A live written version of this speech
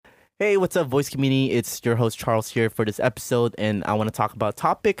Hey, what's up, voice community? It's your host Charles here for this episode, and I want to talk about a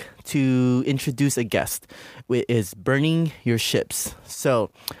topic to introduce a guest, which is burning your ships.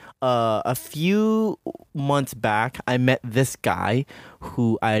 A few months back, I met this guy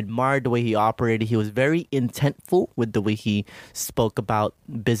who I admired the way he operated. He was very intentful with the way he spoke about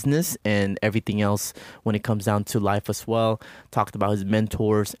business and everything else when it comes down to life as well. Talked about his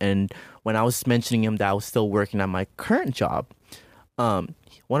mentors, and when I was mentioning him that I was still working on my current job,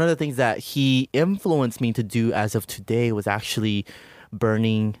 one of the things that he influenced me to do as of today was actually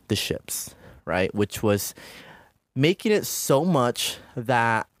burning the ships, right? Which was making it so much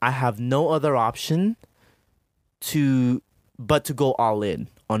that I have no other option but to go all in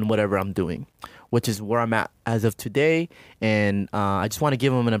on whatever I'm doing, which is where I'm at as of today. And I just want to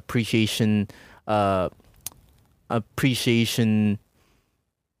give him an appreciation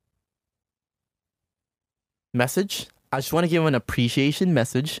message. I just want to give him an appreciation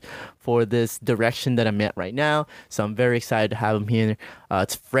message for this direction that I'm at right now. So I'm very excited to have him here.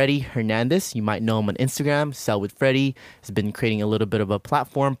 It's Freddy Hernandez. You might know him on Instagram. Sell with Freddy. He's been creating a little bit of a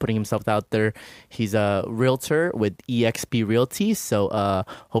platform, putting himself out there. He's a realtor with EXP Realty. So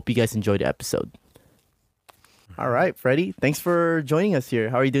hope you guys enjoyed the episode. All right, Freddy. Thanks for joining us here.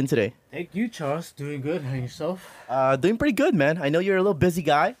 How are you doing today? Thank you, Charles. Doing good. How yourself? Doing pretty good, man. I know you're a little busy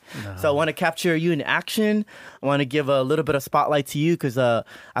guy, so I want to capture you in action. I want to give a little bit of spotlight to you because,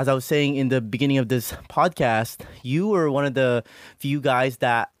 as I was saying in the beginning of this podcast, you were one of the few guys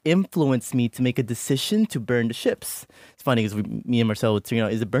that influenced me to make a decision to burn the ships. It's funny because me and Marcel would,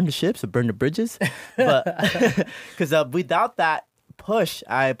 is it burn the ships or burn the bridges? But because without that push,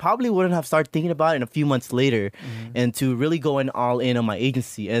 I probably wouldn't have started thinking about it a few months later and to really going all in on my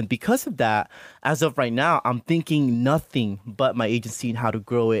agency. And because of that, as of right now, I'm thinking nothing but my agency and how to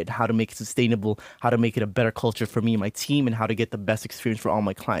grow it, how to make it sustainable, how to make it a better culture for me and my team, and how to get the best experience for all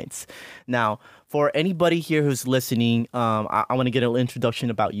my clients. Now, for anybody here who's listening, I want to get a little introduction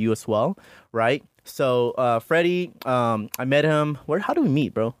about you as well, right? So, Freddy, I met him. How do we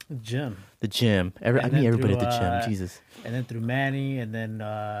meet, bro? The gym. I meet everybody at the gym. Jesus. And then through Manny, and then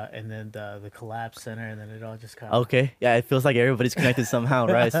the Collapse Center, and then it all just kind of... Okay. Yeah, it feels like everybody's connected somehow,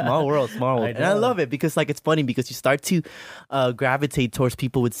 right? Small world. And I love it because, it's funny because you start to gravitate towards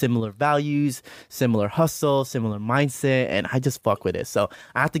people with similar values, similar hustle, similar mindset, and I just fuck with it. So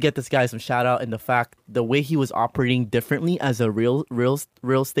I have to get this guy some shout out in the way he was operating differently as a real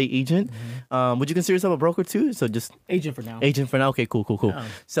estate agent. Would you consider yourself a broker too? So just agent for now. Okay, cool. Yeah.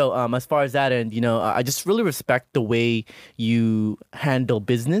 So as far as that end, I just really respect the way you handle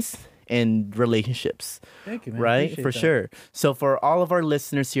business and relationships. Thank you, man. Right? For sure. So for all of our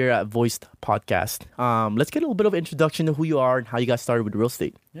listeners here at Voiced Podcast, let's get a little bit of introduction to who you are and how you got started with real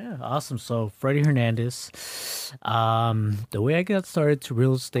estate. Yeah, awesome. So Freddy Hernandez. The way I got started to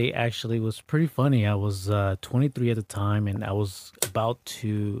real estate actually was pretty funny. I was 23 at the time, and I was about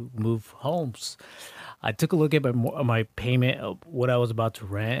to move homes. I took a look at my payment, what I was about to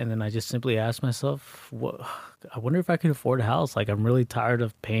rent, and then I just simply asked myself, I wonder if I could afford a house. Like, I'm really tired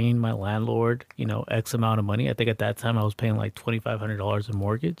of paying my landlord, X amount of money. I think at that time I was paying like $2,500 in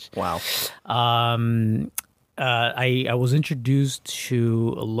mortgage. Wow. I was introduced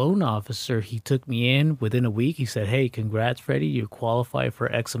to a loan officer. He took me in within a week. He said, "Hey, congrats, Freddie. You qualify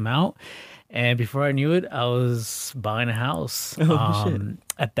for X amount." And before I knew it, I was buying a house. Shit.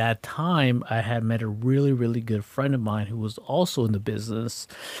 At that time, I had met a really, really good friend of mine who was also in the business.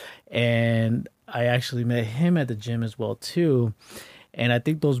 And I actually met him at the gym as well, too. And I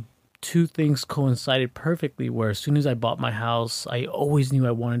think those two things coincided perfectly, where as soon as I bought my house, I always knew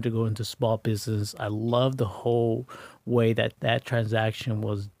I wanted to go into small business. I loved the whole way that transaction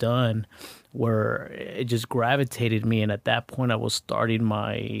was done, where it just gravitated me. And at that point, I was starting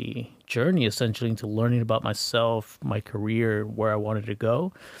my journey essentially into learning about myself, my career, where I wanted to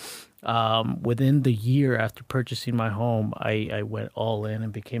go. Within the year after purchasing my home, I went all in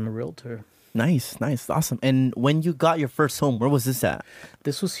and became a realtor. Nice, awesome. And when you got your first home, where was this at?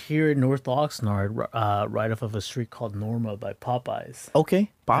 This was here in North Oxnard, right off of a street called Norma by Popeyes.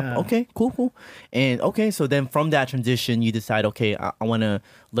 Okay, Yeah. Okay, cool. And so then from that transition, you decide, okay, I want to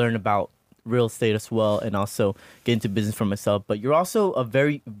learn about real estate as well and also get into business for myself. But you're also a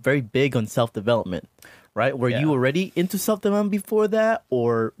very, very big on self-development, right? Were you already into self-development before that,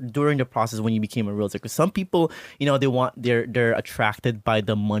 or during the process when you became a realtor? Because some people, they're attracted by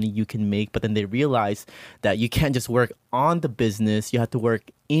the money you can make, but then they realize that you can't just work on the business. You have to work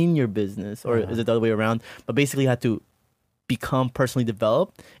in your business, or is it the other way around? But basically, you have to become personally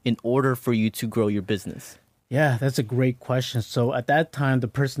developed in order for you to grow your business. Yeah, that's a great question. So at that time, the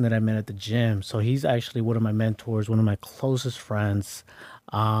person that I met at the gym, so he's actually one of my mentors, one of my closest friends.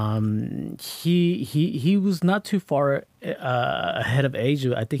 He was not too far ahead of age.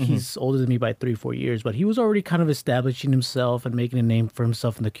 I think he's older than me by 3-4 years, but he was already kind of establishing himself and making a name for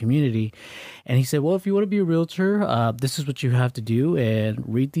himself in the community. And he said, well, if you want to be a realtor, this is what you have to do, and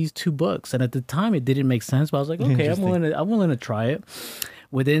read these 2 books. And at the time it didn't make sense, but I was like, okay, I'm willing to try it.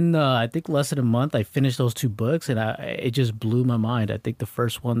 Within, I think, less than a month, I finished those 2 books, and it just blew my mind. I think the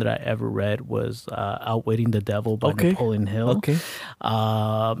first one that I ever read was Outwitting the Devil by Napoleon Hill. Okay.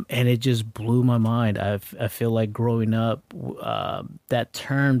 And it just blew my mind. I feel like growing up, that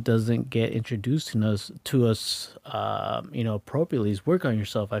term doesn't get introduced to us appropriately. Is work on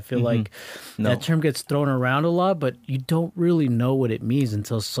yourself. I feel like that term gets thrown around a lot, but you don't really know what it means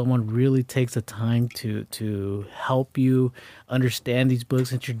until someone really takes the time to help you understand these books,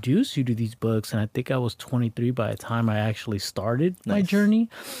 introduce you to these books. And I think I was 23 by the time I actually started my journey.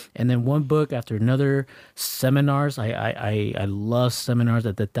 And then one book after another, seminars. I love seminars.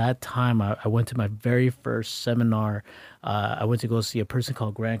 At that time, I went to my very first seminar. I went to go see a person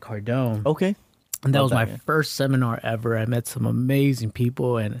called Grant Cardone. Okay. And that was my first seminar ever. I met some amazing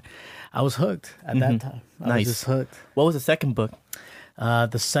people, and I was hooked at that time. I was just hooked. What was the second book?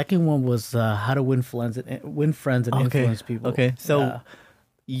 The second one was How to Win Friends and Influence People. Okay, so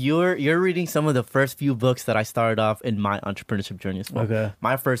you're reading some of the first few books that I started off in my entrepreneurship journey as well. Okay.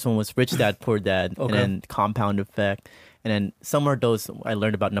 My first one was Rich Dad Poor Dad, and then Compound Effect, and then somewhere those I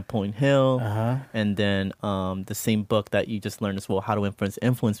learned about Napoleon Hill, and then the same book that you just learned as well, How to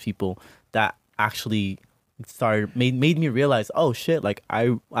Influence People. That actually made me realize, oh shit, like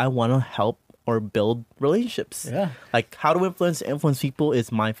I want to help or build relationships. Yeah. Like how to influence people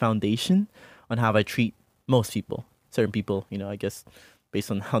is my foundation on how I treat most people, certain people, I guess based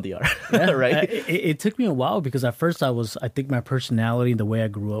on how they are. Yeah. Right. It took me a while because at first I think my personality and the way I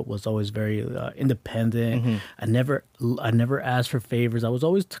grew up was always very independent. I never asked for favors. I was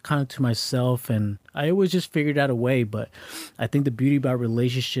always kind of to myself, and I always just figured out a way. But I think the beauty about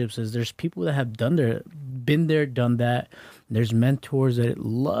relationships is there's people that have been there, done that. There's mentors that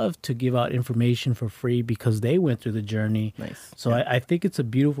love to give out information for free because they went through the journey. Nice. So I think it's a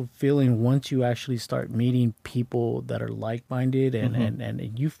beautiful feeling once you actually start meeting people that are like-minded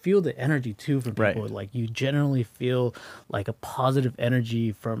and you feel the energy too from people. Right. Like you generally feel like a positive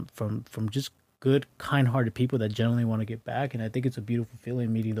energy from just good, kind-hearted people that generally want to get back. And I think it's a beautiful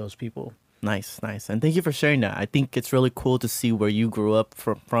feeling meeting those people. Nice. And thank you for sharing that. I think it's really cool to see where you grew up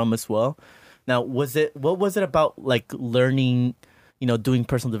from as well. Now, what was it about like learning, doing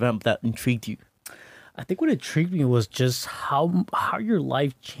personal development that intrigued you? I think what intrigued me was just how your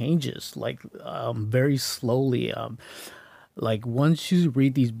life changes, like very slowly. Like once you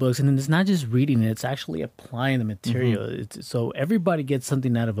read these books, and then it's not just reading it, it's actually applying the material. So everybody gets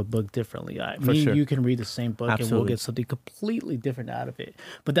something out of a book differently. You can read the same book and we'll get something completely different out of it.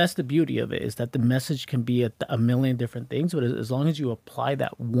 But that's the beauty of it, is that the message can be a million different things. But as long as you apply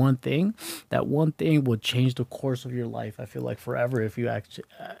that one thing will change the course of your life, I feel like forever, if you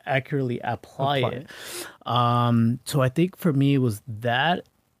accurately apply it. So I think for me it was that,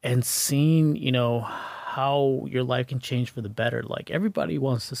 and seeing, how your life can change for the better. Like everybody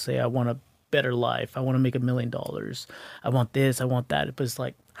wants to say, I want a better life. I want to make $1 million. I want this, I want that. But it's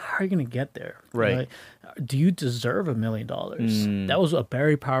like, how are you going to get there? Right. Do you deserve $1 million? That was a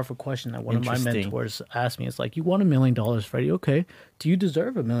very powerful question that one of my mentors asked me. It's like, you want $1 million, Freddie? Okay. Do you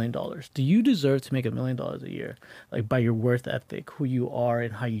deserve $1 million? Do you deserve to make $1 million a year? Like by your worth ethic, who you are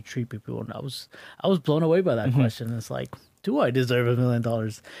and how you treat people. And I was blown away by that question. It's like, do I deserve $1 million?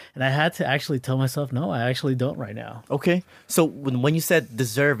 And I had to actually tell myself, no, I actually don't right now. Okay. So when you said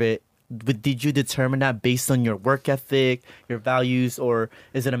deserve it, did you determine that based on your work ethic, your values, or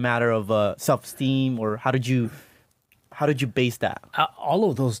is it a matter of self-esteem, or how did you base that? All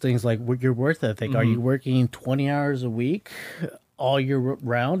of those things, like your work ethic. Are you working 20 hours a week all year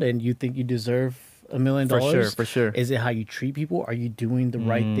round and you think you deserve $1 million? For sure. Is it how you treat people? Are you doing the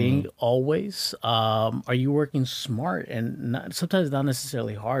right thing always? Are you working smart and sometimes not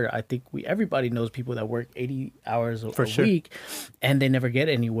necessarily hard? I think everybody knows people that work 80 hours a week and they never get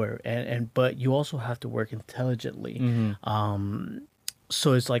anywhere. But you also have to work intelligently.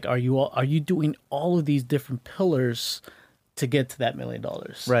 So it's like, are you doing all of these different pillars to get to that $1 million?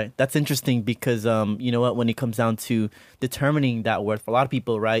 Right. That's interesting because, you know what, when it comes down to determining that worth, for a lot of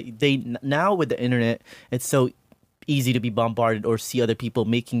people, right, now with the internet, it's so easy to be bombarded or see other people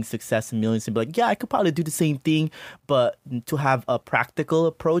making success in millions and be like, yeah, I could probably do the same thing. But to have a practical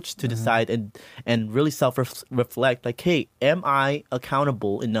approach to decide and really self-reflect, like, hey, am I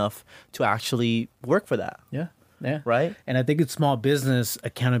accountable enough to actually work for that? Yeah. Yeah. Right. And I think in small business,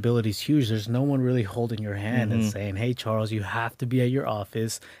 accountability is huge. There's no one really holding your hand and saying, hey, Charles, you have to be at your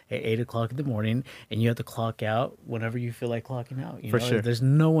office at 8 o'clock in the morning and you have to clock out whenever you feel like clocking out. You For know, sure. there's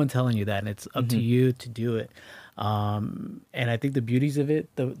no one telling you that. And it's up to you to do it. And I think the beauties of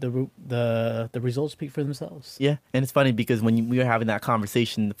it, the results speak for themselves. Yeah. And it's funny because when we were having that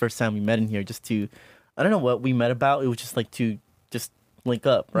conversation the first time we met in here, I don't know what we met about. It was just like to just link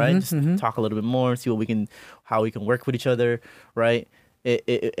up, right? Just talk a little bit more, see how we can work with each other, right?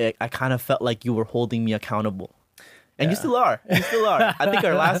 I kind of felt like you were holding me accountable. And you still are. You still are. I think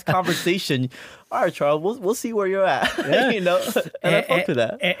our last conversation, all right, Charles, we'll see where you're at. Yeah. You know, and I fuck with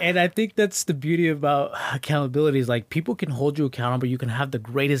that. And I think that's the beauty about accountability is like people can hold you accountable. You can have the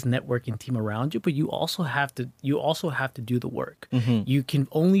greatest networking team around you, but you also have to do the work. You can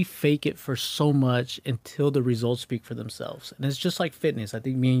only fake it for so much until the results speak for themselves. And it's just like fitness. I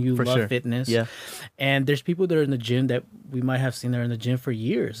think me and you love fitness. Yeah. And there's people that are in the gym that we might have seen they're in the gym for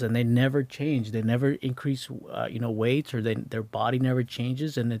years and they never change. They never increase, weights or their body never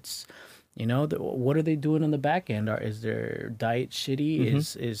changes. And it's, what are they doing on the back end? Is their diet shitty?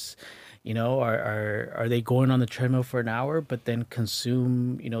 Are they going on the treadmill for an hour, but then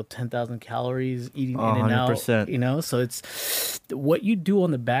consume, 10,000 calories eating in and out, 100%. So it's what you do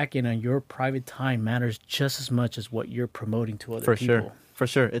on the back end on your private time matters just as much as what you're promoting to other people. For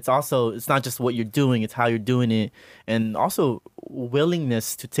sure. It's not just what you're doing, it's how you're doing it. And also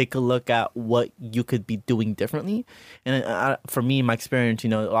willingness to take a look at what you could be doing differently. And for me, my experience, a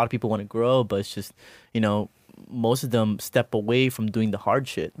lot of people want to grow, but it's just, most of them step away from doing the hard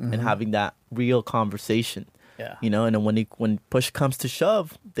shit and having that real conversation. Yeah. And then when push comes to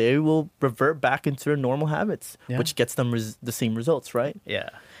shove, they will revert back into their normal habits, which gets them the same results, right? Yeah.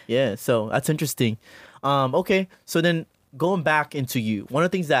 Yeah. So that's interesting. Okay. So then, going back into you, one of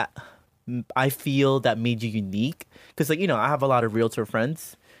the things that I feel that made you unique, because I have a lot of realtor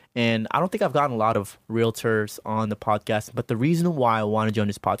friends, and I don't think I've gotten a lot of realtors on the podcast. But the reason why I wanted you on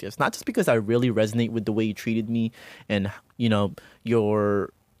this podcast, not just because I really resonate with the way you treated me, and you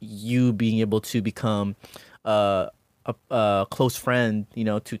being able to become a close friend,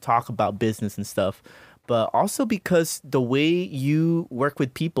 to talk about business and stuff, but also because the way you work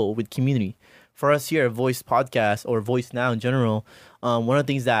with people, with community. For us here at Voice Podcast or Voice Now in general, one of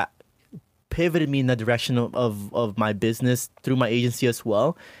the things that pivoted me in the direction of my business through my agency as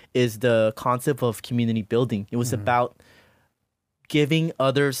well is the concept of community building. It was about giving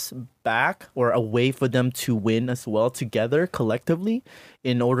others back, or a way for them to win as well together collectively,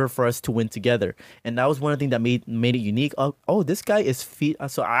 in order for us to win together. And that was one of the things that made it unique. This guy is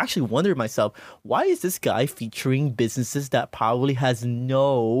so I actually wondered myself, why is this guy featuring businesses that probably has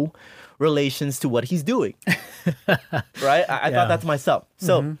no relations to what he's doing? Right? I thought that to myself.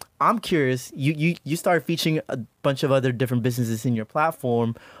 So I'm curious, you started featuring a bunch of other different businesses in your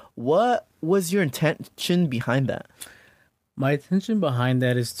platform. What was your intention behind that? My intention behind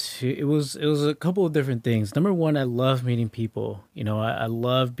that it was a couple of different things. Number one, I love meeting people. I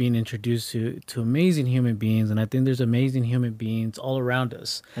love being introduced to amazing human beings, and I think there's amazing human beings all around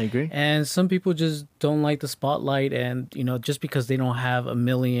us. I agree. And some people just don't like the spotlight, and just because they don't have 1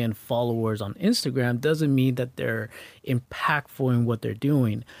 million followers on Instagram doesn't mean that they're impactful in what they're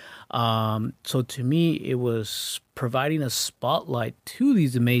doing. So to me, it was providing a spotlight to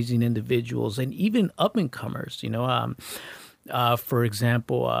these amazing individuals and even up and comers. For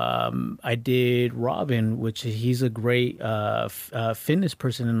example, I did Robin, which he's a great fitness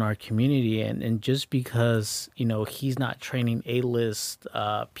person in our community, and just because he's not training A-list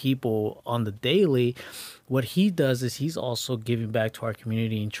people on the daily, what he does is he's also giving back to our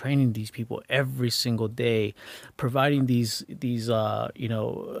community and training these people every single day, providing these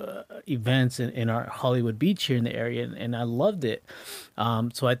events in our Hollywood Beach here in the area, and I loved it.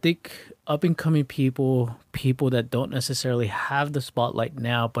 So I think up and coming people that don't necessarily have the spotlight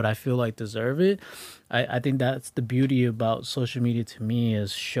now, but I feel like deserve it. I think that's the beauty about social media to me,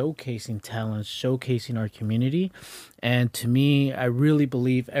 is showcasing talents, showcasing our community. And to me, I really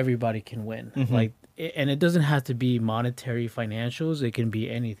believe everybody can win. And it doesn't have to be monetary financials. It can be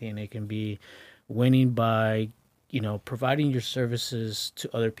anything. It can be winning by, providing your services to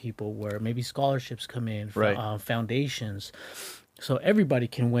other people, where maybe scholarships come in, foundations. So everybody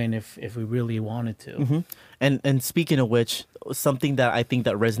can win if we really wanted to. And speaking of which, something that I think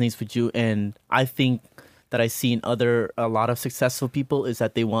that resonates with you, and I think that I see in a lot of successful people, is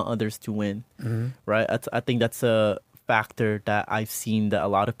that they want others to win, right? I think that's a factor that I've seen, that a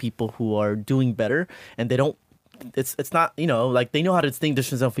lot of people who are doing better, and they don't, it's not, like they know how to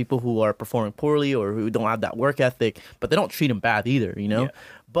distinguish themselves from people who are performing poorly or who don't have that work ethic, but they don't treat them bad either,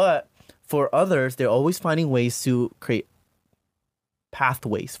 But for others, they're always finding ways to create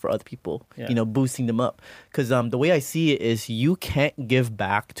pathways for other people, boosting them up. Because the way I see it is you can't give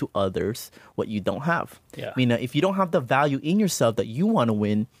back to others what you don't have. Yeah. I mean, if you don't have the value in yourself that you want to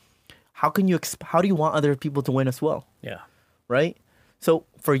win, how do you want other people to win as well? Yeah. Right? So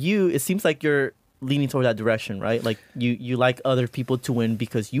for you, it seems like you're leaning toward that direction, right? Like you like other people to win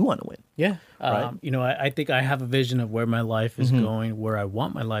because you want to win. Yeah. Right? I think I have a vision of where my life is going, where I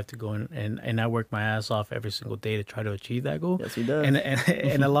want my life to go, and I work my ass off every single day to try to achieve that goal. Yes, he does.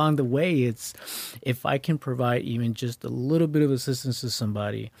 And along the way, it's if I can provide even just a little bit of assistance to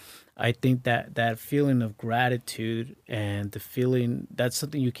somebody, I think that feeling of gratitude and the feeling, that's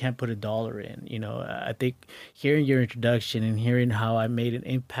something you can't put a dollar in. I think hearing your introduction and hearing how I made an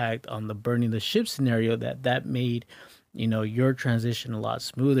impact on the burning the ship scenario, that made your transition a lot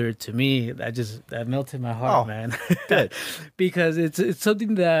smoother. To me, that melted my heart, man. Good. Because it's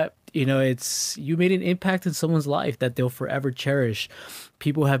something that you made an impact in someone's life that they'll forever cherish.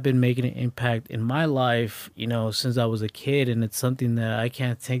 People have been making an impact in my life, since I was a kid, and it's something that I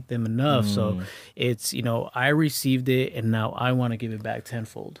can't thank them enough. So it's, I received it, and now I want to give it back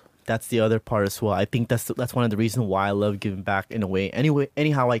tenfold. That's the other part as well. I think that's one of the reasons why I love giving back in a way.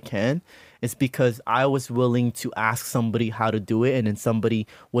 Anyhow I can. It's because I was willing to ask somebody how to do it, and then somebody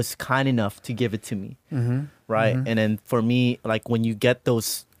was kind enough to give it to me, right? And then for me, like when you get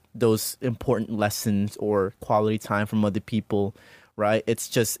those important lessons or quality time from other people, right? It's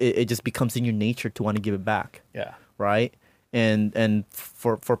just it just becomes in your nature to want to give it back. Yeah. Right. And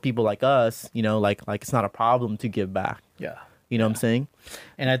for people like us, like it's not a problem to give back. Yeah. You know what I'm saying?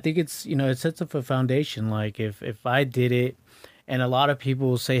 And I think it's it sets up a foundation. Like if I did it, and a lot of people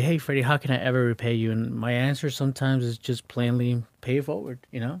will say, "Hey, Freddie, how can I ever repay you?" And my answer sometimes is just plainly pay it forward,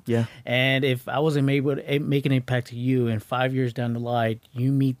 Yeah. And if I wasn't able to make an impact to you, and 5 years down the line,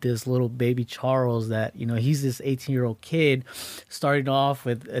 you meet this little baby Charles that, he's this 18-year-old kid starting off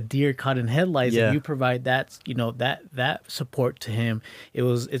with a deer caught in headlights, and you provide that, that support to him.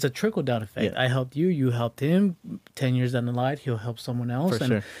 It's a trickle-down effect. I helped you, you helped him. 10 years down the line, he'll help someone else. For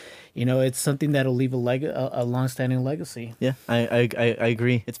sure. It's something that'll leave a long-standing legacy. Yeah, I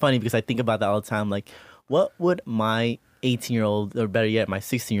agree. It's funny because I think about that all the time. Like, what would my 18-year-old, or better yet, my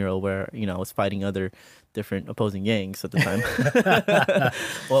 16-year-old, where, I was fighting other different opposing gangs at the time.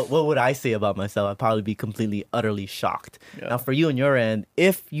 what would I say about myself? I'd probably be completely, utterly shocked. Yeah. Now, for you on your end,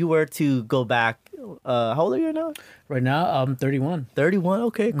 if you were to go back, how old are you now? Right now, I'm 31. 31?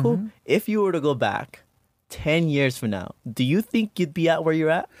 Okay, cool. If you were to go back 10 years from now, do you think you'd be at where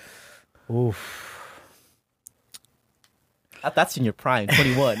you're at? Oof. That's in your prime,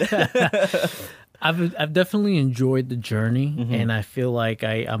 21. I've definitely enjoyed the journey, and I feel like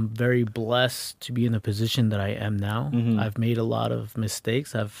I'm very blessed to be in the position that I am now. I've made a lot of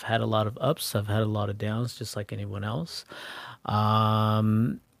mistakes. I've had a lot of ups. I've had a lot of downs, just like anyone else.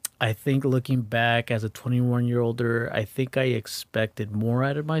 I think looking back as a 21-year-older, I think I expected more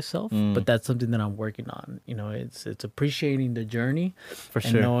out of myself, but that's something that I'm working on. It's appreciating the journey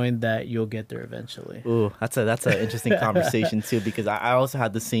and knowing that you'll get there eventually. Ooh, that's an interesting conversation too, because I also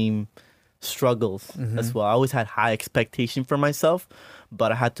had the same struggles as well. I always had high expectation for myself,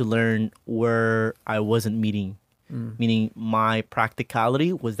 but I had to learn where I wasn't meeting. Meaning my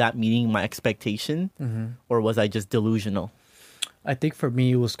practicality, was that meeting my expectation, or was I just delusional? I think for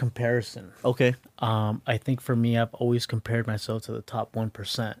me, it was comparison. Okay. I think for me, I've always compared myself to the top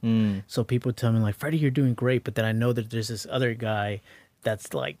 1%. So people tell me like, Freddie, you're doing great. But then I know that there's this other guy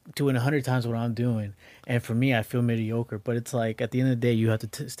that's like doing 100 times what I'm doing. And for me, I feel mediocre. But it's like, at the end of the day, you have to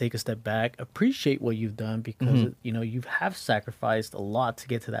take a step back, appreciate what you've done, because, you have sacrificed a lot to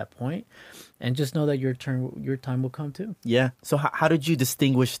get to that point. And just know that your time will come too. Yeah. So how did you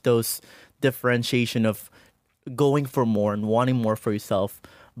distinguish those differentiation of going for more and wanting more for yourself,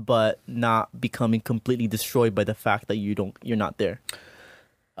 but not becoming completely destroyed by the fact that you're not there?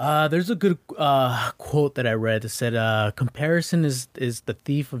 There's a good quote that I read that said, comparison is the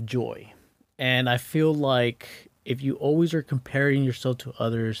thief of joy. And I feel like if you always are comparing yourself to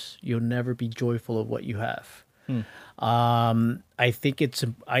others, you'll never be joyful of what you have. I think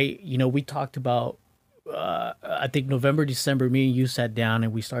we talked about, I think November, December, me and you sat down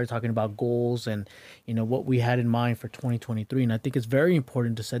and we started talking about goals and, what we had in mind for 2023. And I think it's very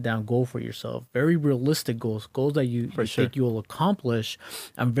important to set down a goal for yourself, very realistic goals that you think you will accomplish.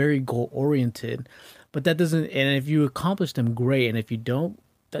 I'm very goal oriented, but that doesn't, and if you accomplish them, great. And if you don't,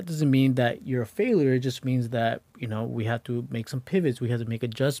 that doesn't mean that you're a failure. It just means that, we have to make some pivots. We have to make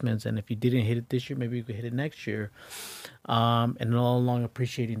adjustments. And if you didn't hit it this year, maybe you could hit it next year. And all along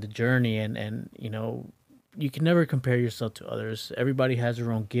appreciating the journey and you can never compare yourself to others. Everybody has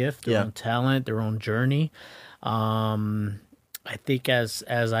their own gift, their own talent, their own journey. I think as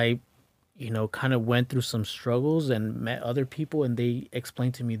I, kind of went through some struggles and met other people and they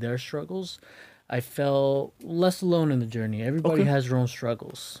explained to me their struggles, I felt less alone in the journey. Everybody has their own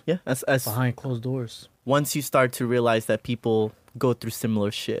struggles. Yeah, as behind closed doors. Once you start to realize that people go through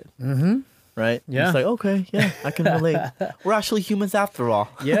similar shit, right? Yeah, it's like, okay, yeah, I can relate. We're actually humans after all.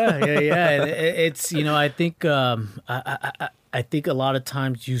 Yeah. And it's I think I think a lot of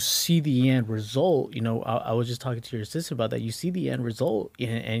times you see the end result. I was just talking to your assistant about that. You see the end result,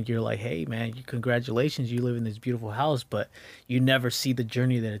 and you're like, "Hey, man, congratulations! You live in this beautiful house," but you never see the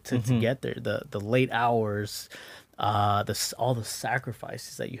journey that it took to get there. The late hours, all the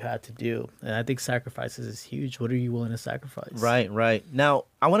sacrifices that you had to do. And I think sacrifices is huge. What are you willing to sacrifice? Right. Now,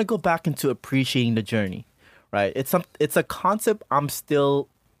 I want to go back into appreciating the journey. Right. It's a concept I'm still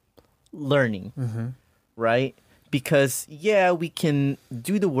learning. Right. Because we can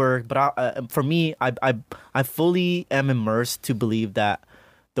do the work, but for me, I fully am immersed to believe that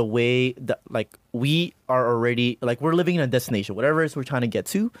the way that we are already we're living in a destination, whatever it is we're trying to get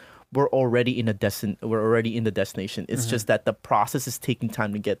to, we're already in the destination. It's just that the process is taking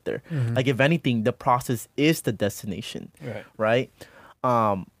time to get there. If anything, the process is the destination. Right.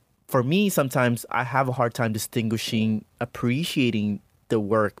 For me, sometimes I have a hard time appreciating the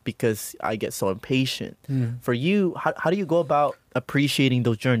work because I get so impatient. For you, how do you go about appreciating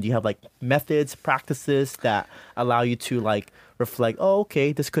those journeys? Do you have methods, practices that allow you to reflect, oh,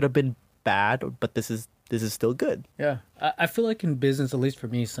 okay, this could have been bad, but this is still good? Yeah. I feel like in business, at least for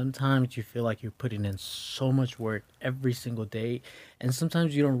me, sometimes you feel like you're putting in so much work every single day, and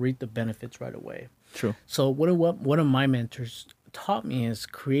sometimes you don't reap the benefits right away. True. So one of my mentors taught me is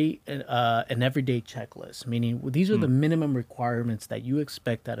create an everyday checklist, meaning these are the minimum requirements that you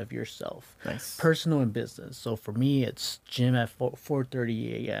expect out of yourself. Nice. Personal and business. So for me, it's gym at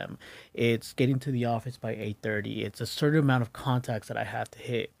 4:30 a.m. It's getting to the office by 8:30. It's a certain amount of contacts that I have to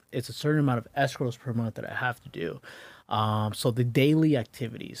hit. It's a certain amount of escrows per month that I have to do. So the daily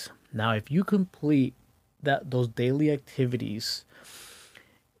activities. Now, if you complete those daily activities,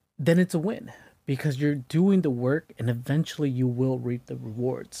 then it's a win. Because you're doing the work and eventually you will reap the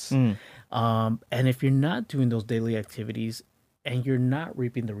rewards. And if you're not doing those daily activities and you're not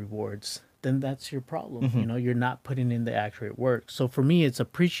reaping the rewards, then that's your problem. You're not putting in the accurate work. So for me, it's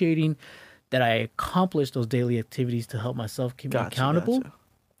appreciating that I accomplished those daily activities to help myself keep me accountable.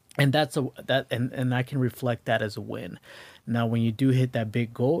 And and I can reflect that as a win. Now, when you do hit that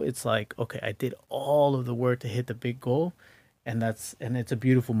big goal, it's like, okay, I did all of the work to hit the big goal. And it's a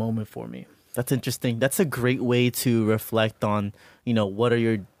beautiful moment for me. That's interesting. That's a great way to reflect on, what are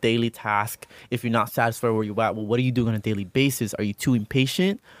your daily tasks? If you're not satisfied where you're at, well, what are you doing on a daily basis? Are you too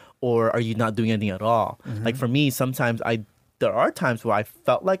impatient or are you not doing anything at all? For me, sometimes there are times where I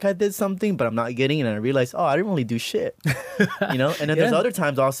felt like I did something, but I'm not getting it. And I realized, I didn't really do shit, And then there's other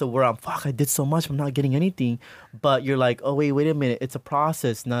times also where I did so much, I'm not getting anything. But you're like, oh, wait a minute. It's a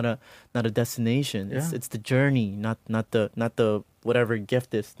process, not a destination. Yeah. It's the journey, not the whatever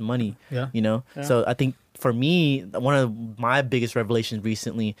gift is, money, Yeah. So I think for me, one of my biggest revelations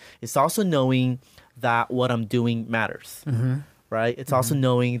recently is also knowing that what I'm doing matters, right? It's also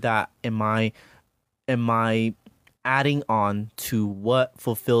knowing that am I adding on to what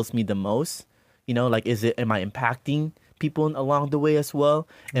fulfills me the most? Am I impacting people along the way as well?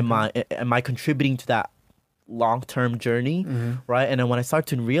 Am I contributing to that long-term journey, right? And then when I start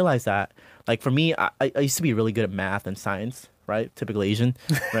to realize that, for me, I used to be really good at math and science, right? Typical Asian,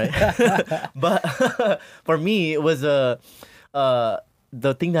 right? But for me, it was the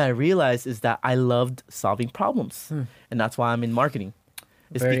thing that I realized is that I loved solving problems, and that's why I'm in marketing.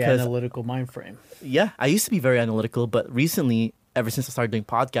 It's very analytical mind frame. Yeah, I used to be very analytical, but recently, ever since I started doing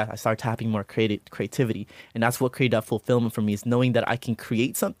podcasts, I started tapping more creativity. And that's what created that fulfillment for me, is knowing that I can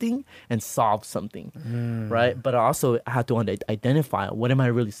create something and solve something, right? But also, I have to identify, what am I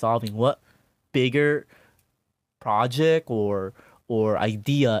really solving? What bigger project or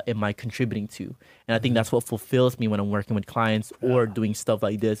idea am I contributing to? And I think that's what fulfills me when I'm working with clients or doing stuff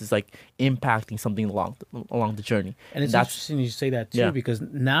like this. It's impacting something along the journey. And it's interesting you say that too, because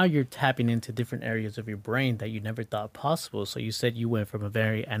now you're tapping into different areas of your brain that you never thought possible. So you said you went from a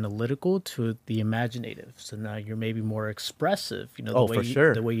very analytical to the imaginative. So now you're maybe more expressive,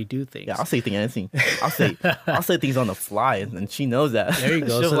 the way you do things. Yeah, I'll say anything. I'll say things on the fly, and she knows that. There you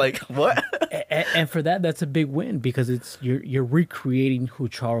go. She's like, what? And for that, that's a big win because you're recreating who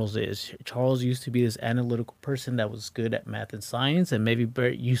Charles is. Charles used to be this analytical person that was good at math and science, and maybe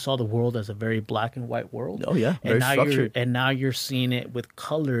you saw the world as a very black and white world. Oh yeah, very structured. And now you're seeing it with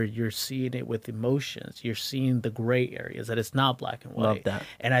color. You're seeing it with emotions. You're seeing the gray areas that it's not black and white. Love that.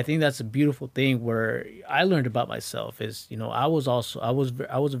 And I think that's a beautiful thing where I learned about myself is, I was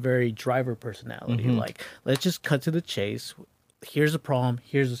a very driver personality. Like, let's just cut to the chase. Here's a problem,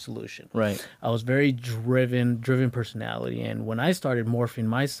 here's a solution. Right. I was very driven personality, and when I started morphing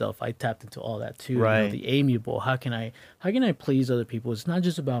myself, I tapped into all that too. Right. The amiable. How can I please other people? It's not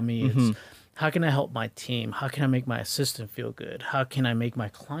just about me. It's how can I help my team? How can I make my assistant feel good? How can I make my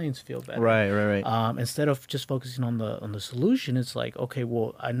clients feel better? Right. Instead of just focusing on the solution, it's like, okay,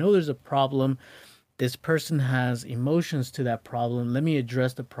 well, I know there's a problem. This person has emotions to that problem. Let me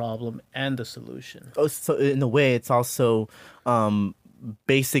address the problem and the solution. Oh, so in a way, it's also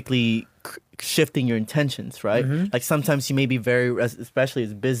basically shifting your intentions, right? Like sometimes you may be especially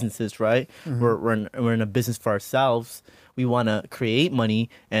as businesses, right? We're in a business for ourselves. We want to create money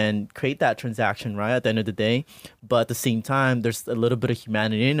and create that transaction, right, at the end of the day. But at the same time, there's a little bit of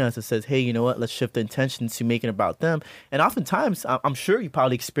humanity in us that says, hey, you know what, let's shift the intention to making it about them. And oftentimes, I'm sure you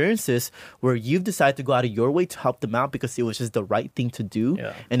probably experienced this, where you've decided to go out of your way to help them out because it was just the right thing to do.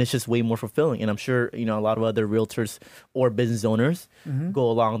 Yeah. And it's just way more fulfilling. And I'm sure, a lot of other realtors or business owners go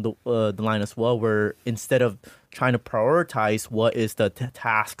along the line as well, where instead of trying to prioritize what is the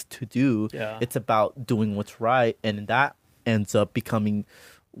task to do, it's about doing what's right. And that ends up becoming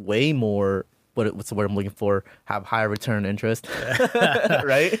way more, what's the word I'm looking for, have higher return interest.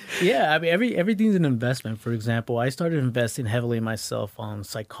 Right? Yeah, I mean, everything's an investment. For example, I started investing heavily in myself on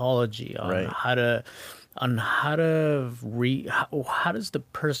psychology, on how does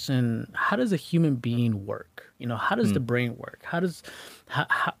a human being work? How does the brain work?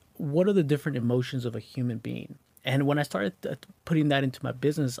 What are the different emotions of a human being? And when I started putting that into my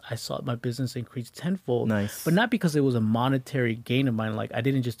business, I saw my business increase tenfold. Nice. But not because it was a monetary gain of mine. Like, I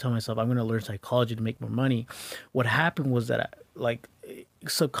didn't just tell myself I'm going to learn psychology to make more money. What happened was that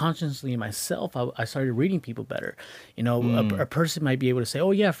subconsciously in myself, I started reading people better. A person might be able to say,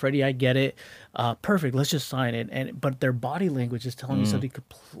 "Oh yeah, Freddie, I get it. Perfect. Let's just sign it." But their body language is telling me something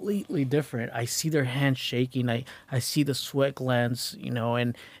completely different. I see their hands shaking. I see the sweat glands,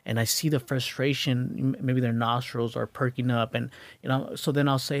 and I see the frustration. Maybe their nostrils are perking up, and so then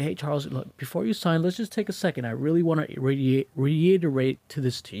I'll say, "Hey Charles, look, before you sign, let's just take a second. I really want to reiterate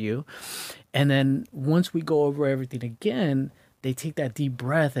this to you." And then once we go over everything again, they take that deep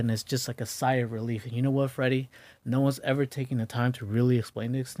breath, and it's just like a sigh of relief. And you know what, Freddie? No one's ever taken the time to really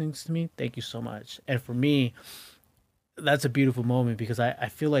explain these things to me. Thank you so much. And for me, that's a beautiful moment because I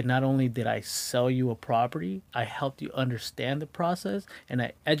feel like not only did I sell you a property, I helped you understand the process, and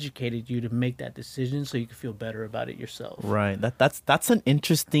I educated you to make that decision so you can feel better about it yourself. Right. That's an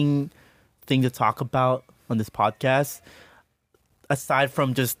interesting thing to talk about on this podcast. Aside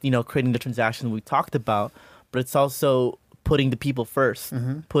from just, creating the transaction we talked about, but it's also putting the people first,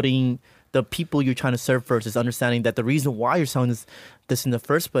 putting the people you're trying to serve first, is understanding that the reason why you're selling this in the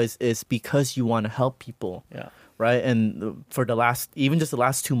first place is because you want to help people. Yeah. Right. And for the last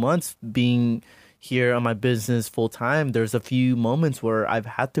 2 months being here on my business full time, there's a few moments where I've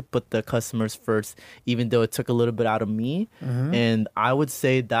had to put the customers first, even though it took a little bit out of me. And I would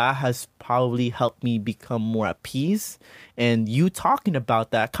say that has probably helped me become more at peace. And you talking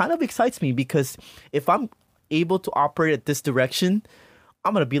about that kind of excites me, because if I'm able to operate at this direction,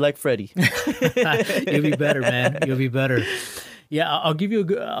 I'm gonna be like Freddie. You'll be better, man. You'll be better. Yeah, I'll give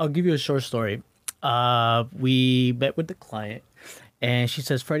you a short story. We met with the client, and she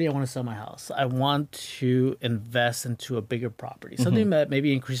says, "Freddie, I want to sell my house. I want to invest into a bigger property, something that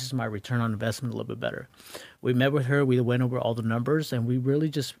maybe increases my return on investment a little bit better." We met with her. We went over all the numbers, and we really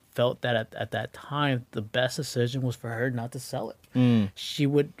just felt that at that time, the best decision was for her not to sell it.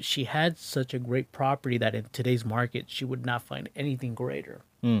 She had such a great property that in today's market, she would not find anything greater.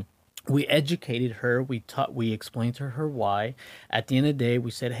 We educated her. We explained to her why. At the end of the day,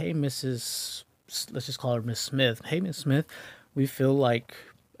 we said, "Hey, let's just call her Miss Smith. Hey, Miss Smith, we feel like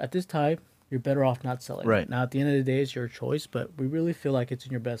at this time, you're better off not selling it. Now, at the end of the day, it's your choice, but we really feel like it's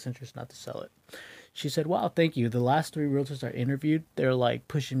in your best interest not to sell it." She said, "Wow, thank you. The last 3 realtors I interviewed, they're like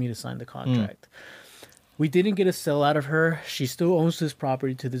pushing me to sign the contract." We didn't get a sell out of her. She still owns this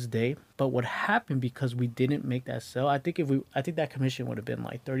property to this day. But what happened, because we didn't make that sell, I think that commission would have been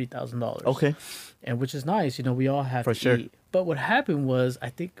like $30,000. Okay. And which is nice. We all have to eat. But what happened was, I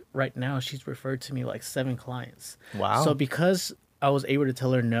think right now she's referred to me like 7 clients. Wow. So because I was able to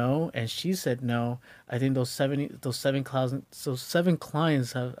tell her no, and she said no. I think those seven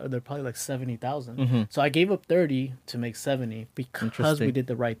clients they're probably like 70,000. So I gave up 30 to make 70 because we did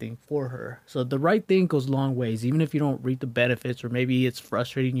the right thing for her. So the right thing goes long ways, even if you don't reap the benefits, or maybe it's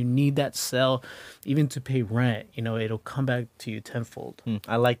frustrating. You need that sell, even to pay rent. It'll come back to you tenfold.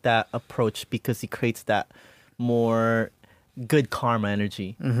 I like that approach because it creates that more good karma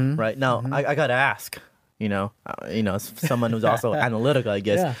energy. Right now, I gotta ask. Someone who's also analytical, I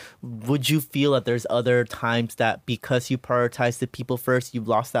guess. Yeah. Would you feel that there's other times that because you prioritize the people first, you've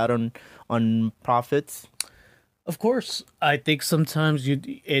lost out on profits? Of course, I think sometimes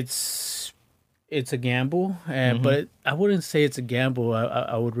it's a gamble, but I wouldn't say it's a gamble.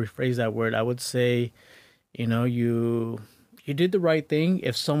 I would rephrase that word. I would say, you did the right thing.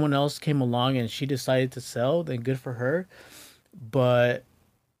 If someone else came along and she decided to sell, then good for her. But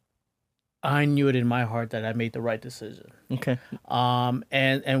I knew it in my heart that I made the right decision. Okay.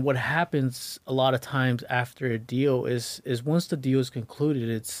 And what happens a lot of times after a deal is once the deal is concluded,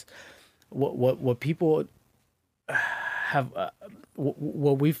 it's what people have.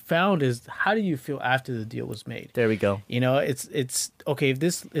 What we found is, how do you feel after the deal was made? There we go. It's okay. If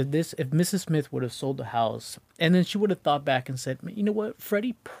Mrs. Smith would have sold the house, and then she would have thought back and said, you know what,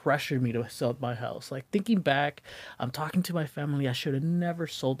 Freddie pressured me to sell my house. Like, thinking back, I'm talking to my family. I should have never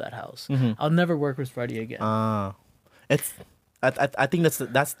sold that house. I'll never work with Freddie again. I think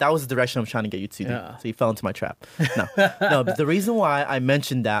that was the direction I'm trying to get you to. Yeah. So you fell into my trap. No. But the reason why I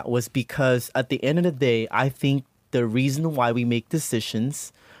mentioned that was because at the end of the day, I think the reason why we make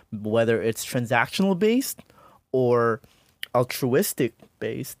decisions, whether it's transactional based or altruistic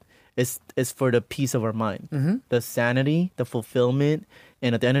based, is for the peace of our mind, the sanity, the fulfillment.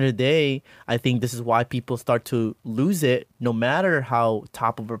 And at the end of the day, I think this is why people start to lose it, no matter how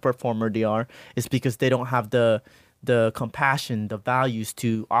top of a performer they are, is because they don't have the compassion, the values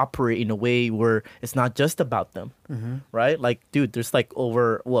to operate in a way where it's not just about them, right? Like, dude, there's like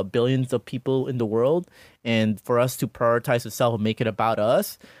over billions of people in the world, and for us to prioritize itself and make it about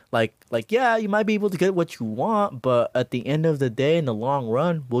us, like yeah, you might be able to get what you want, but at the end of the day, in the long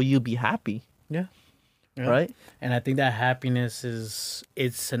run, will you be happy? Yeah. Right? And I think that happiness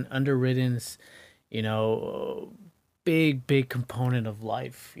it's an underwritten, big component of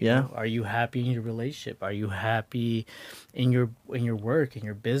life. You know? Are you happy in your relationship? Are you happy in your work, in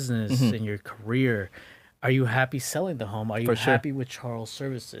your business, in your career? Are you happy selling the home? Are you happy with Charles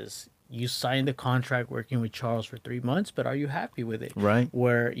Services? You signed the contract working with Charles for 3 months, but are you happy with it? Right.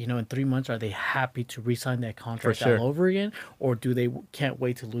 Where, in 3 months, are they happy to re-sign that contract all over again? Or do they can't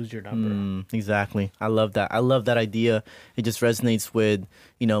wait to lose your number? Exactly. I love that. I love that idea. It just resonates with,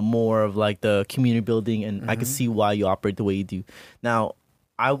 more of like the community building, and I can see why you operate the way you do. Now,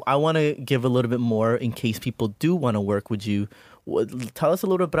 I want to give a little bit more in case people do want to work with you. Tell us a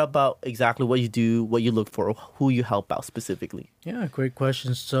little bit about exactly what you do, what you look for, who you help out specifically. Yeah, great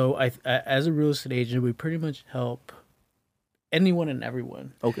question. So I as a real estate agent, we pretty much help anyone and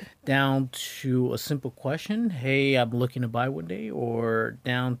everyone. Okay. Down to a simple question, hey, I'm looking to buy one day, or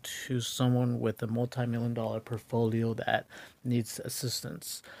down to someone with a multi-million-dollar portfolio that needs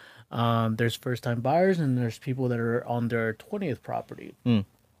assistance. There's first-time buyers, and there's people that are on their 20th property.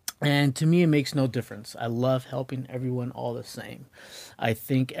 And to me, it makes no difference. I love helping everyone all the same. I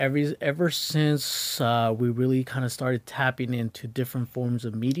think ever since we really kind of started tapping into different forms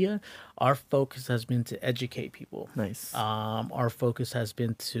of media, our focus has been to educate people. Nice. Our focus has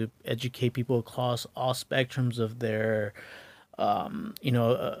been to educate people across all spectrums of their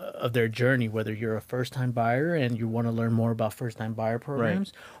of their journey, whether you're a first-time buyer and you want to learn more about first-time buyer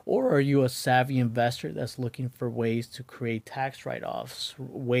programs, or are you a savvy investor that's looking for ways to create tax write-offs,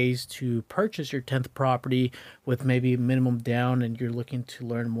 ways to purchase your 10th property with maybe minimum down, and you're looking to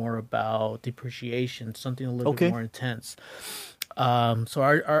learn more about depreciation, something a little bit more intense. So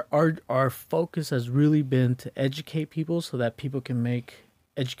our focus has really been to educate people so that people can make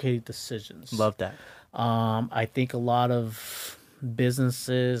educated decisions. Love that. I think a lot of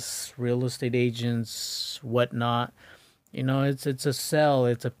businesses, real estate agents, whatnot, it's a sell,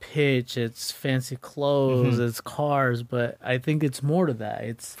 it's a pitch, it's fancy clothes, it's cars, but I think it's more to that.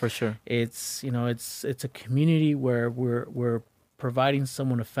 It's for sure. It's it's a community where we're providing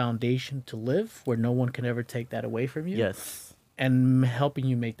someone a foundation to live, where no one can ever take that away from you. Yes. And helping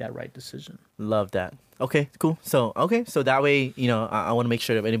you make that right decision. Love that. Okay, cool. So that way, I want to make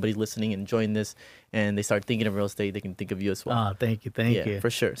sure that if anybody's listening and enjoying this and they start thinking of real estate, they can think of you as well. Thank you. Thank you. For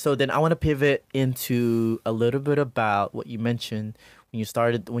sure. So then I want to pivot into a little bit about what you mentioned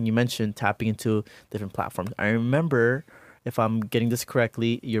when you mentioned tapping into different platforms. I remember, if I'm getting this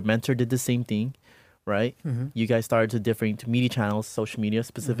correctly, your mentor did the same thing, right? You guys started to different to media channels, social media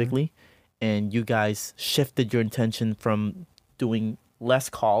specifically, and you guys shifted your intention from doing less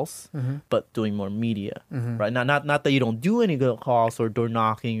calls, but doing more media, right? Not that you don't do any good calls or door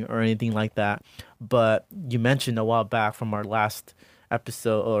knocking or anything like that, but you mentioned a while back from our last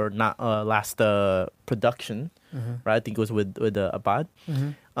episode or not last production, right? I think it was with Abad.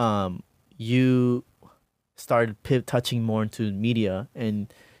 You started touching more into media,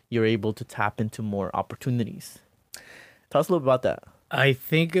 and you're able to tap into more opportunities. Tell us a little about that. I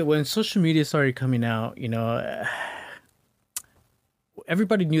think when social media started coming out,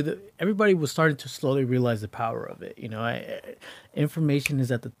 everybody was starting to slowly realize the power of it. Information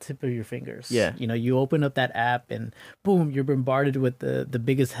is at the tip of your fingers. Yeah. You open up that app and boom, you're bombarded with the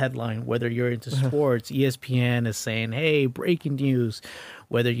biggest headline. Whether you're into sports, ESPN is saying, "Hey, breaking news."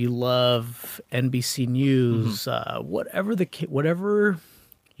 Whether you love NBC News, whatever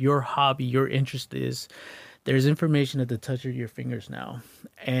your hobby, your interest is, there's information at the touch of your fingers now.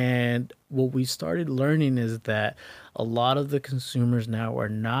 And what we started learning is that a lot of the consumers now are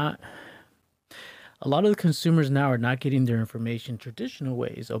not getting their information traditional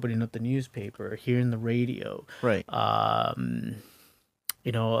ways, opening up the newspaper, hearing the radio. Right.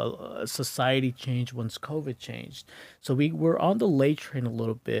 Society changed once COVID changed. So we were on the late train a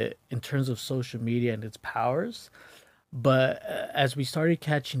little bit in terms of social media and its powers. But as we started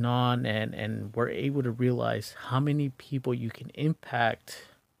catching on and we're able to realize how many people you can impact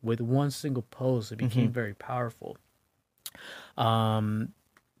with one single post, it became very powerful.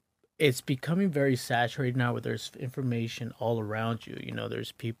 It's becoming very saturated now where there's information all around you.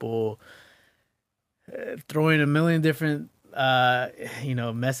 There's people throwing a million different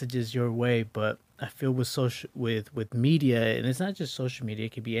messages your way, but I feel with media, and it's not just social media,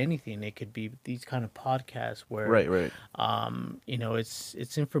 it could be anything. It could be these kind of podcasts where right.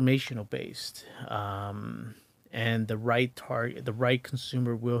 It's informational based. And the right target, the right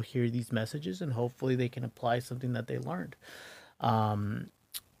consumer will hear these messages, and hopefully they can apply something that they learned.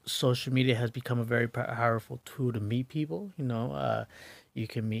 Social media has become a very powerful tool to meet people. You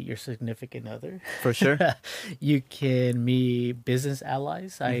can meet your significant other. For sure. You can meet business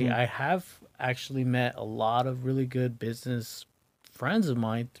allies. I have actually met a lot of really good business friends of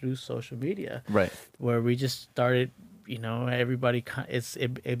mine through social media. Right. Where we just started, everybody,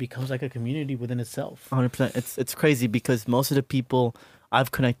 it becomes like a community within itself. 100%. It's crazy because most of the people I've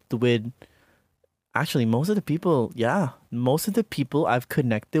connected with, actually, most of the people I've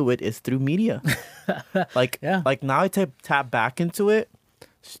connected with is through media. Like now I tap back into it.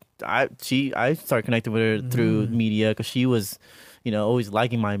 I started connecting with her through media because she was, always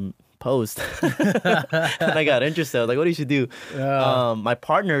liking my post. And I got interested. I was like, what do you should do? Yeah. My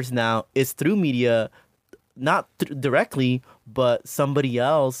partners now is through media, not directly, but somebody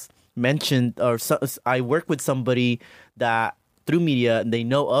else mentioned, I work with somebody that through media, and they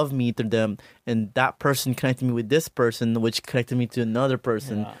know of me through them, and that person connected me with this person, which connected me to another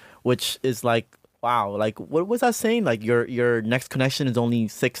person, which is like, wow, like what was I saying? Like your next connection is only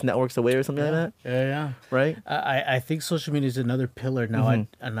 6 networks away or something like that. Yeah. Right. I think social media is another pillar now.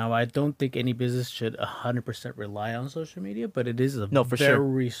 I don't think any business should 100% rely on social media, but it is a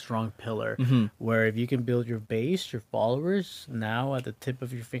very strong pillar where if you can build your base, your followers, now at the tip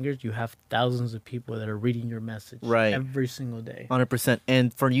of your fingers, you have thousands of people that are reading your message every single day. 100%.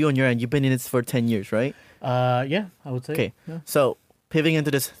 And for you on your end, you've been in this for 10 years, right? Yeah, I would say. Okay. Yeah. So pivoting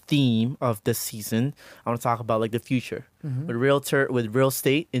into this theme of this season, I want to talk about like the future with real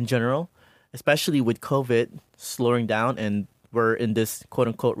estate in general, especially with COVID slowing down and we're in this quote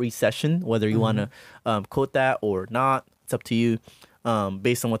unquote recession. Whether you want to quote that or not, it's up to you.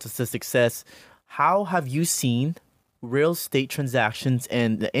 Based on what statistics says, how have you seen real estate transactions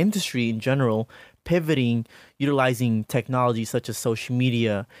and the industry in general pivoting, utilizing technology such as social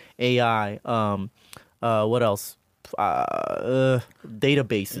media, AI, what else?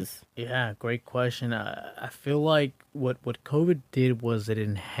 Databases. Yeah, great question. I feel like what COVID did was it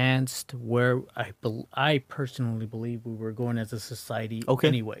enhanced where I personally believe we were going as a society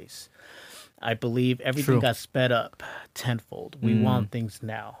anyways. I believe everything got sped up tenfold. We want things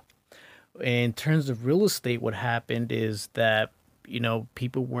now. In terms of real estate, what happened is that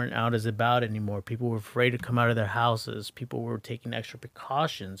people weren't out as about anymore. People were afraid to come out of their houses. People were taking extra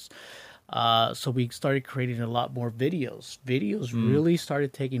precautions. So we started creating a lot more videos. Videos really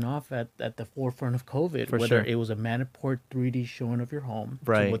started taking off at the forefront of COVID, whether it was a Maniport 3D showing of your home.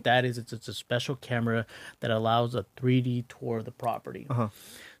 Right. So what that is, it's a special camera that allows a 3D tour of the property.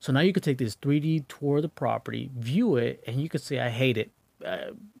 So now you could take this 3D tour of the property, view it, and you could say, I hate it.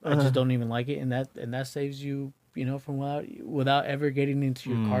 I just don't even like it. And that saves you, from without ever getting into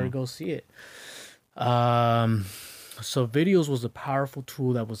your car to go see it. So videos was a powerful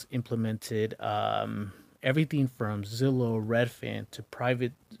tool that was implemented. Everything from Zillow, Redfin to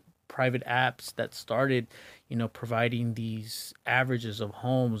private apps that started, providing these averages of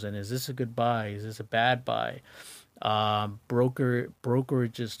homes, and is this a good buy? Is this a bad buy?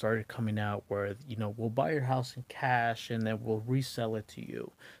 Brokerages started coming out where we'll buy your house in cash and then we'll resell it to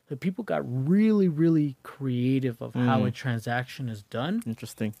you. So people got really, really creative of how a transaction is done.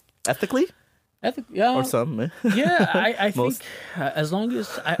 Interesting. Ethically? Yeah, or some. Yeah, I think as long as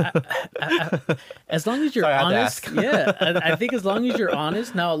as long as you're Sorry, honest, I think as long as you're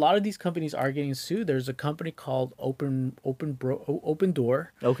honest. Now, a lot of these companies are getting sued. There's a company called Open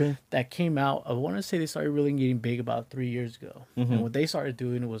Door. Okay. That came out. I want to say they started really getting big about 3 years ago. And what they started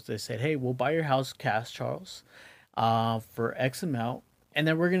doing was they said, "Hey, we'll buy your house cash, Charles, for X amount." And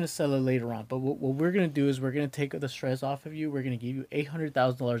then we're going to sell it later on. But what we're going to do is we're going to take the stress off of you. We're going to give you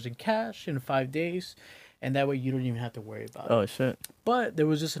 $800,000 in cash in 5 days. And that way you don't even have to worry about it. Oh, shit. But there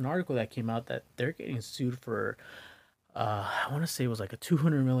was just an article that came out that they're getting sued for, I want to say it was like a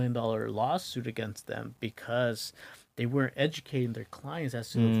 $200 million lawsuit against them because they weren't educating their clients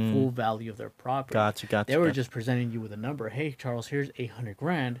as to the full value of their property. Gotcha. They were just presenting you with a number. Hey, Charles, here's 800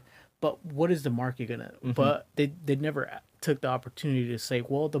 grand. But what is the market going to... But they never took the opportunity to say,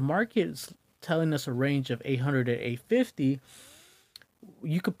 well, the market is telling us a range of 800 to 850.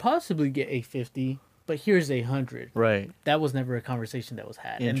 You could possibly get 850, but here's 800. Right. That was never a conversation that was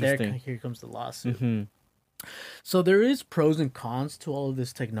had. And here comes the lawsuit. So there is pros and cons to all of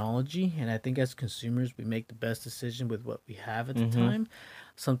this technology. And I think as consumers, we make the best decision with what we have at the time.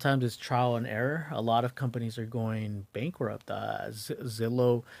 Sometimes it's trial and error. A lot of companies are going bankrupt.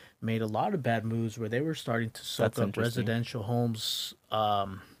 Zillow made a lot of bad moves where they were starting to soak up residential homes.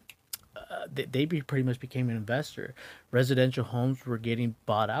 They pretty much became an investor. Residential homes were getting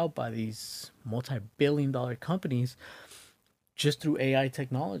bought out by these multi-billion-dollar companies just through AI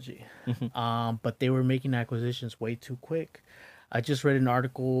technology. But they were making acquisitions way too quick. I just read an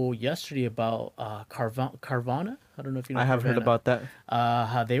article yesterday about Carvana. I don't know if you know. I have heard about that.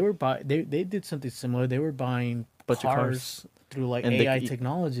 How they were they did something similar. They were buying cars through like AI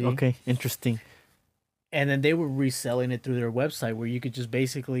technology. Okay, interesting. And then they were reselling it through their website, where you could just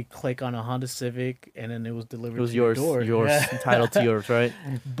basically click on a Honda Civic, and then it was delivered to your door. Yours, entitled to yours, right?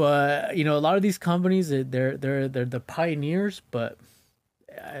 But a lot of these companies, they're the pioneers, but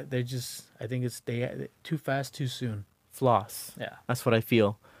they're just, I think it's too fast, too soon. Floss. Yeah, that's what I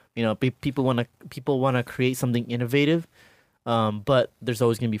feel. People wanna create something innovative, but there's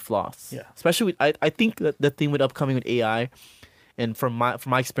always gonna be flaws. Yeah, especially I think that the thing with upcoming with AI. And from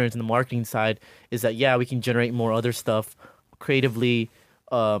my experience in the marketing side is that, we can generate more other stuff creatively,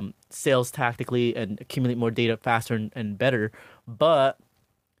 sales tactically, and accumulate more data faster and better. But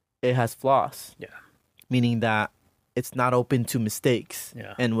it has flaws. Yeah. Meaning that it's not open to mistakes.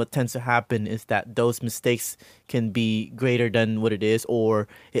 Yeah. And what tends to happen is that those mistakes can be greater than what it is, or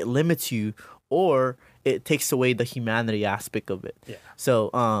it limits you, or it takes away the humanity aspect of it. Yeah. So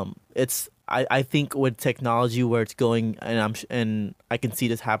I think with technology where it's going, and I can see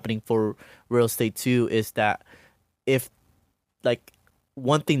this happening for real estate too, is that if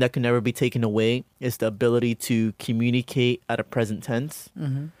one thing that can never be taken away is the ability to communicate at a present tense,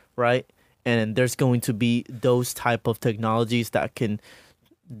 right? And there's going to be those type of technologies that can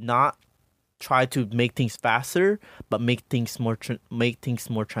not try to make things faster, but make things more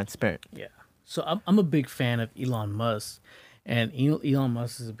transparent. Yeah. So I'm a big fan of Elon Musk. And Elon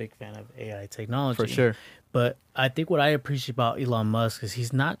Musk is a big fan of AI technology. For sure. But I think what I appreciate about Elon Musk is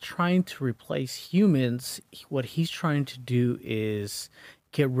he's not trying to replace humans. What he's trying to do is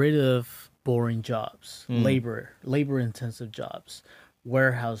get rid of boring jobs, labor-intensive jobs,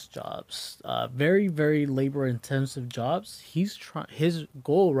 warehouse jobs, very, very labor-intensive jobs. His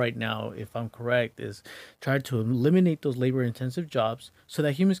goal right now, if I'm correct, is try to eliminate those labor-intensive jobs so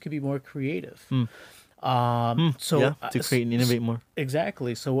that humans can be more creative. To create and innovate more.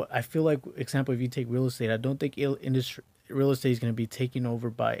 Exactly. So I feel like, example, if you take real estate, I don't think real estate is going to be taken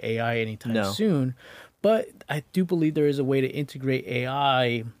over by AI anytime soon. But I do believe there is a way to integrate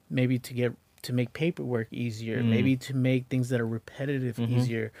AI, maybe to make paperwork easier, maybe to make things that are repetitive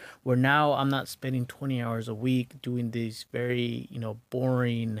easier. Where now I'm not spending 20 hours a week doing these very,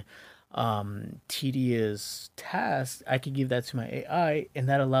 boring tedious tasks, I could give that to my AI, and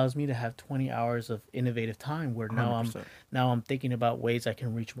that allows me to have 20 hours of innovative time where now I'm 100%. thinking about ways I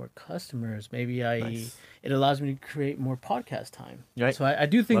can reach more customers. Maybe Nice. it allows me to create more podcast time. Right. So I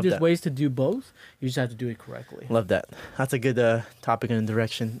do think Love there's that. ways to do both. You just have to do it correctly. Love that. That's a good topic and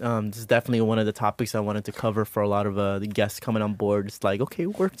direction. This is definitely one of the topics I wanted to cover for a lot of the guests coming on board. It's like, okay,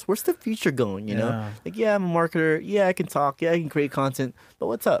 where's the future going? You know, Yeah. like, yeah, I'm a marketer. Yeah, I can talk. Yeah, I can create content. But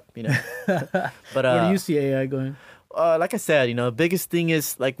what's up? You know. But Where do you see AI going? like I said, you know, the biggest thing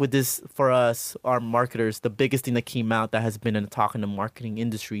is like with this for us, our marketers, the biggest thing that came out that has been in the talk in the marketing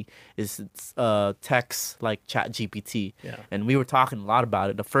industry is text like Chat GPT. Yeah. And we were talking a lot about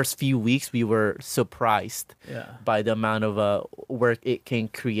it. The first few weeks, we were surprised Yeah. by the amount of work it can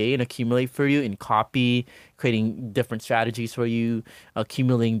create and accumulate for you in copy, creating different strategies for you,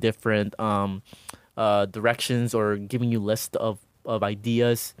 accumulating different directions or giving you lists of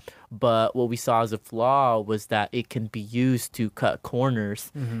ideas. But what we saw as a flaw was that it can be used to cut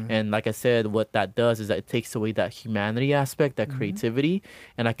corners. And like I said, what that does is that it takes away that humanity aspect, that creativity.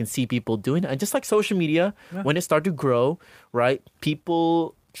 And I can see people doing it. And just like social media, when it started to grow, right,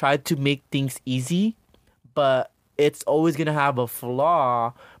 people tried to make things easy, but it's always going to have a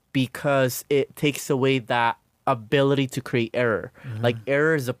flaw because it takes away that ability to create error. Like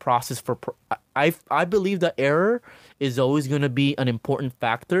error is a process for I believe that error is always going to be an important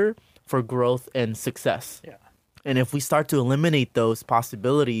factor for growth and success. Yeah. And if we start to eliminate those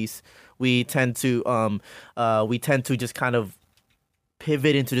possibilities, we tend to just kind of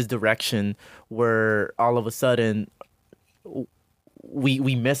pivot into this direction where all of a sudden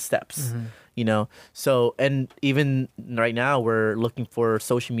we miss steps. You know, so and even right now we're looking for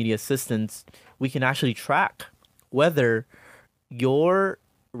social media assistants. We can actually track whether your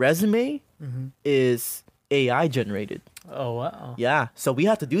resume is AI generated. Oh wow. Yeah, so we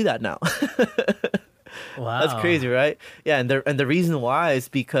have to do that now. Wow. That's crazy, right? Yeah, and the reason why is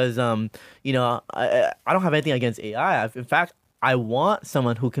because you know, I don't have anything against AI. In fact, I want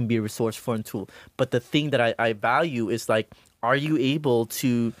someone who can be a resourceful and tool. But the thing that I value is like, are you able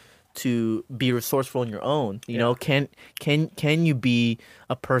to be resourceful on your own? You know, can you be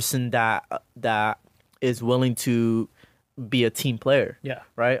a person that is willing to be a team player? Yeah.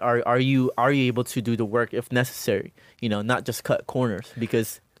 Right? Are you able to do the work if necessary? You know, not just cut corners,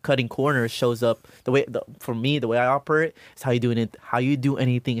 because cutting corners shows up for me, the way I operate is how you doing it. How you do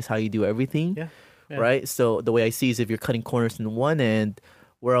anything is how you do everything. Yeah. Yeah. Right? So the way I see is if you're cutting corners in one end,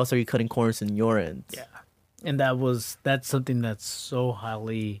 where else are you cutting corners in your end? Yeah. And that's something that's so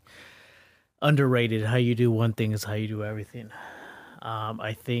highly underrated. How you do one thing is how you do everything.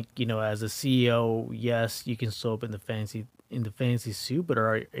 I think, you know, as a CEO, yes, you can show up in the fancy suit, but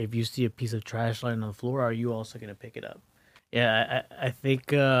if you see a piece of trash lying on the floor, are you also going to pick it up? Yeah, I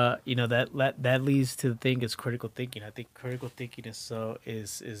think you know, that leads to the thing is critical thinking. I think critical thinking is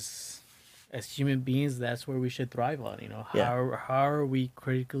as human beings, that's where we should thrive on. You know, how are we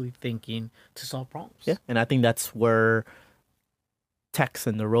critically thinking to solve problems? Yeah, and I think that's where techs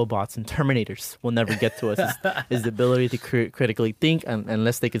and the robots and Terminators will never get to us is the ability to critically think, and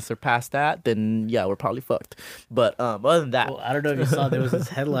unless they can surpass that, then yeah, we're probably fucked. But other than that, Well, I don't know if you saw, there was this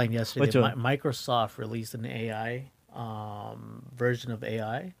headline yesterday. Which one? Microsoft released an AI version of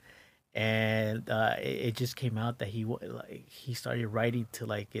AI, and it just came out that he started writing to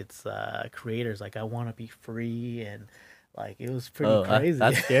like its creators, like, I want to be free, and like it was pretty crazy.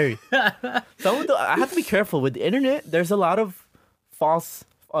 That's scary. I have to be careful with the internet. There's a lot of false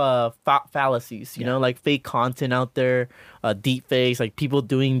fallacies, you know, like fake content out there, deep fakes, like people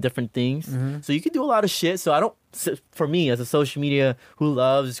doing different things. So you can do a lot of shit. So for me as a social media who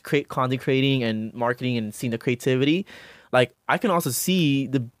loves content creating and marketing and seeing the creativity, like I can also see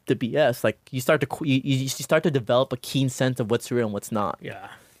the BS. Like you start to develop a keen sense of what's real and what's not. Yeah.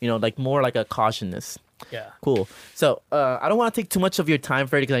 You know, like more like a cautiousness. Yeah. Cool. So I don't want to take too much of your time,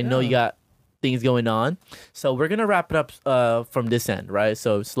 Freddie, because I know you got things going on. So we're gonna wrap it up from this end, right?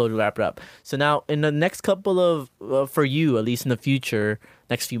 So slowly wrap it up. So now in the next couple of for you, at least in the future,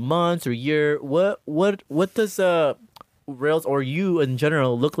 next few months or year, what does Rails or you in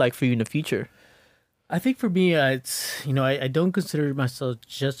general look like for you in the future? I think for me, it's, you know, I don't consider myself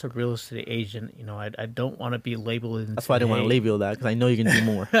just a real estate agent. You know, I don't want to be labeled. That's why I didn't want to label that, because I know you can do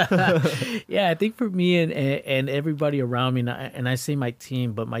more. Yeah, I think for me and everybody around me, and I say my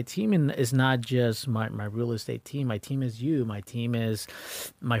team, but my team is not just my real estate team. My team is you. My team is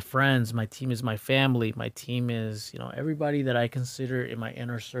my friends. My team is my family. My team is, you know, everybody that I consider in my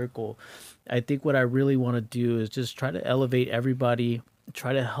inner circle. I think what I really want to do is just try to elevate everybody,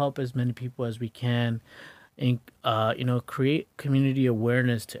 try to help as many people as we can, create community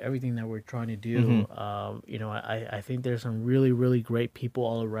awareness to everything that we're trying to do. I think there's some really, really great people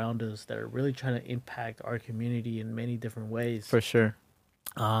all around us that are really trying to impact our community in many different ways. For sure.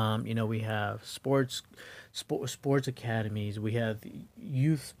 We have sports academies, we have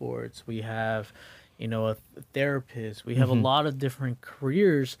youth sports, we have, a therapist, we have a lot of different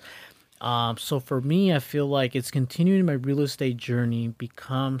careers. So for me, I feel like it's continuing my real estate journey,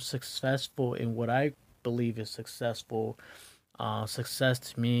 become successful in what I believe is successful. Success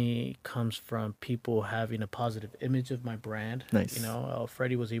to me comes from people having a positive image of my brand. Nice.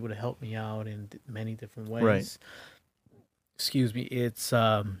 Freddie was able to help me out in many different ways. Right. Excuse me. It's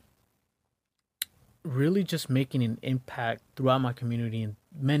really just making an impact throughout my community in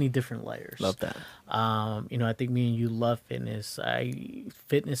many different layers. Love that. I think me and you love fitness.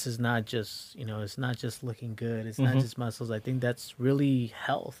 Fitness is not just, it's not just looking good. It's not just muscles. I think that's really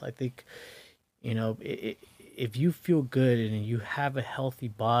health. I think, if you feel good and you have a healthy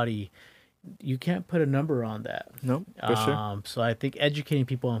body, you can't put a number on that. No, for sure. So I think educating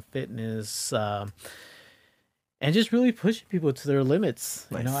people on fitness, and just really pushing people to their limits.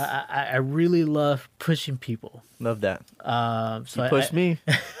 Nice. I really love pushing people. Love that. So you push me.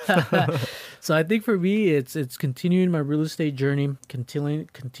 So I think for me, it's continuing my real estate journey, continuing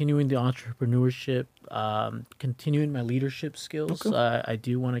the entrepreneurship, continuing my leadership skills. Okay. I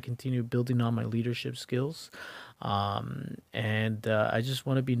do want to continue building on my leadership skills. And I just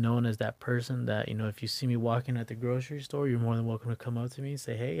want to be known as that person that, if you see me walking at the grocery store, you're more than welcome to come up to me and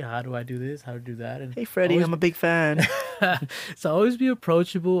say, hey, how do I do this? How to do that? And hey, Freddie, I'm a big fan. So always be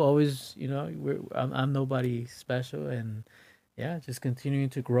approachable. Always, I'm nobody special. And yeah, just continuing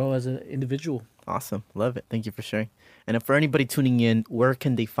to grow as an individual. Awesome. Love it. Thank you for sharing. And for anybody tuning in, where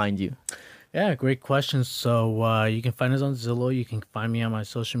can they find you? Yeah, great question. So you can find us on Zillow. You can find me on my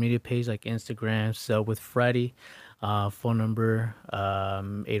social media page like Instagram, Sell with Freddie. Phone number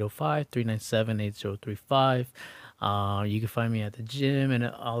 805-397-8035. You can find me at the gym and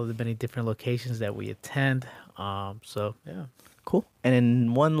all of the many different locations that we attend. So, yeah. Cool. And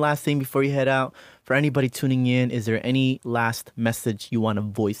then one last thing before you head out, for anybody tuning in, is there any last message you want to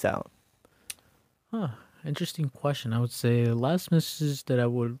voice out? Interesting question. I would say the last message that I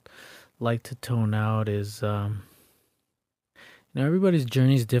would like to tone out is, everybody's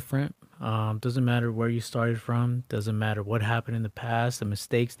journey is different. Doesn't matter where you started from. Doesn't matter what happened in the past, the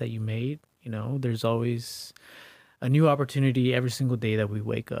mistakes that you made. There's always a new opportunity every single day that we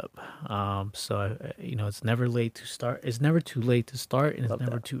wake up. So, it's never late to start. It's never too late to start, and it's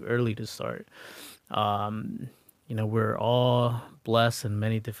never too early to start. We're all blessed in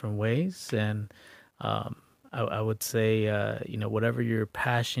many different ways. And I would say, whatever your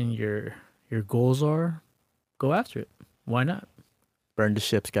passion, your goals are, go after it. Why not? Burn the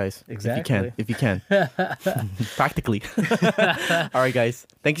ships, guys. Exactly. If you can. Practically. All right, guys.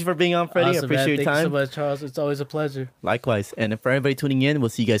 Thank you for being on, Freddie. Awesome, I appreciate your time. Thank you so much, Charles. It's always a pleasure. Likewise. And for everybody tuning in, we'll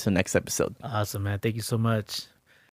see you guys on the next episode. Awesome, man. Thank you so much.